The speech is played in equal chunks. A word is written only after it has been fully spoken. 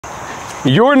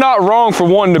You're not wrong for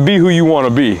wanting to be who you want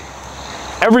to be.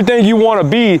 Everything you want to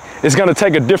be is going to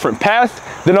take a different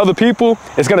path than other people.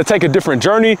 It's going to take a different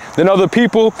journey than other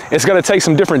people. It's going to take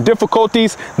some different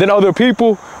difficulties than other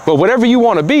people. But whatever you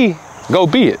want to be, go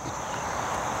be it.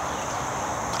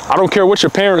 I don't care what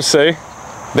your parents say.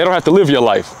 They don't have to live your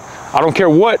life. I don't care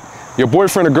what your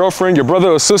boyfriend or girlfriend, your brother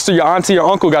or sister, your auntie or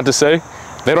uncle got to say.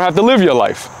 They don't have to live your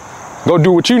life. Go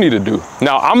do what you need to do.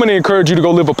 Now, I'm going to encourage you to go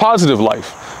live a positive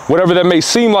life. Whatever that may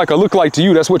seem like or look like to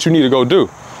you, that's what you need to go do.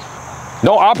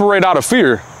 Don't operate out of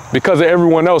fear because of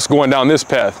everyone else going down this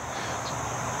path.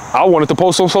 I wanted to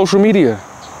post on social media.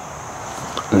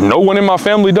 No one in my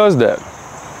family does that.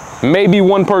 Maybe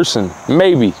one person,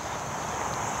 maybe.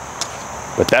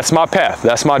 But that's my path,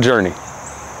 that's my journey.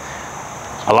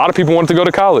 A lot of people wanted to go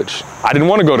to college. I didn't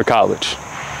want to go to college.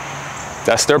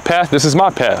 That's their path, this is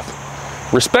my path.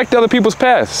 Respect other people's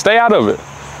paths, stay out of it.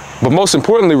 But most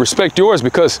importantly, respect yours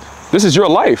because this is your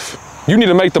life. You need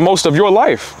to make the most of your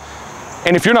life.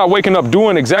 And if you're not waking up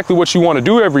doing exactly what you want to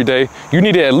do every day, you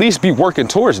need to at least be working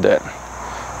towards that.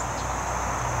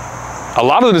 A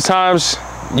lot of the times,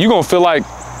 you're going to feel like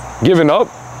giving up.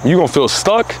 You're going to feel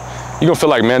stuck. You're going to feel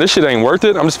like, man, this shit ain't worth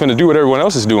it. I'm just going to do what everyone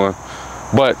else is doing.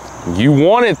 But you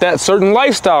wanted that certain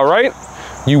lifestyle, right?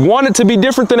 You want it to be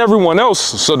different than everyone else,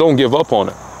 so don't give up on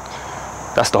it.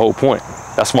 That's the whole point.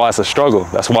 That's why it's a struggle.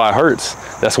 That's why it hurts.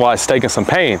 That's why it's taking some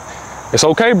pain. It's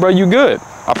okay, bro, you good.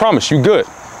 I promise, you good.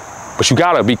 But you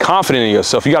gotta be confident in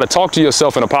yourself. You gotta talk to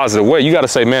yourself in a positive way. You gotta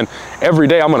say, man, every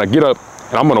day I'm gonna get up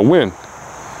and I'm gonna win.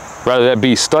 Rather that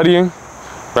be studying,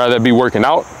 rather that be working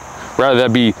out, rather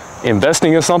that be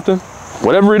investing in something,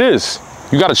 whatever it is,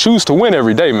 you gotta choose to win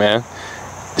every day, man.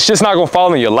 It's just not gonna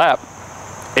fall in your lap.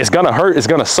 It's gonna hurt, it's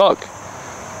gonna suck.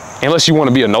 Unless you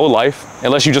wanna be a no life,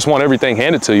 unless you just want everything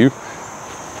handed to you.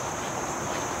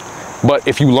 But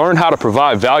if you learn how to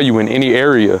provide value in any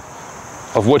area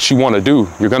of what you want to do,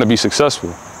 you're going to be successful.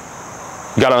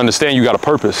 You got to understand you got a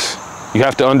purpose. You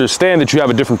have to understand that you have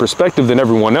a different perspective than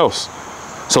everyone else.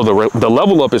 So the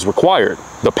level up is required.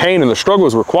 The pain and the struggle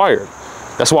is required.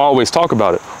 That's why I always talk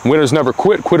about it. Winners never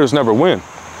quit, quitters never win.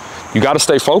 You got to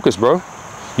stay focused, bro.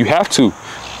 You have to.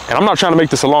 And I'm not trying to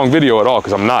make this a long video at all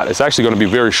because I'm not. It's actually going to be a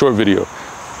very short video.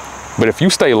 But if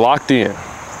you stay locked in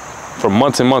for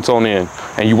months and months on end,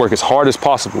 and you work as hard as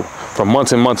possible for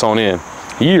months and months on end,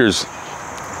 years,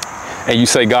 and you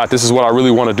say, God, this is what I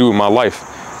really want to do in my life,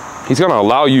 He's going to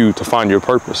allow you to find your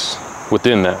purpose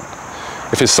within that.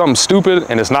 If it's something stupid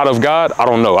and it's not of God, I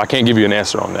don't know. I can't give you an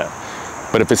answer on that.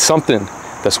 But if it's something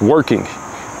that's working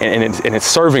and it's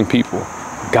serving people,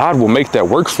 God will make that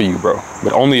work for you, bro.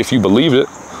 But only if you believe it,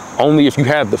 only if you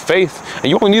have the faith. And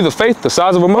you only need the faith the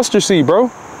size of a mustard seed, bro.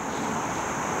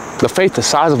 The faith the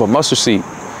size of a mustard seed.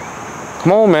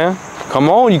 Come on, man. Come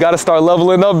on. You got to start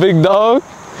leveling up, big dog.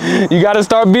 You got to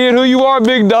start being who you are,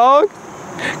 big dog.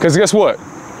 Because guess what?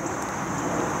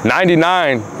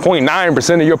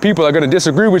 99.9% of your people are going to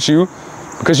disagree with you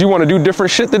because you want to do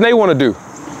different shit than they want to do.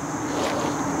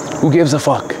 Who gives a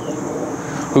fuck?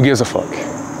 Who gives a fuck?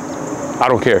 I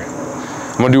don't care.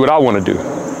 I'm going to do what I want to do.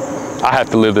 I have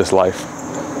to live this life.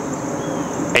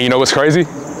 And you know what's crazy?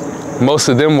 Most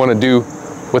of them want to do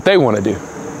what they want to do.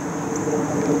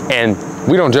 And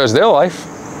we don't judge their life,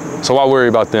 so why worry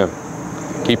about them?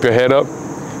 Keep your head up,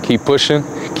 keep pushing,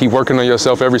 keep working on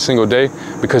yourself every single day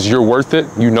because you're worth it.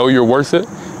 You know you're worth it,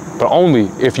 but only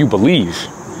if you believe.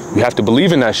 You have to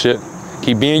believe in that shit.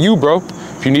 Keep being you, bro.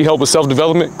 If you need help with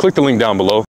self-development, click the link down below.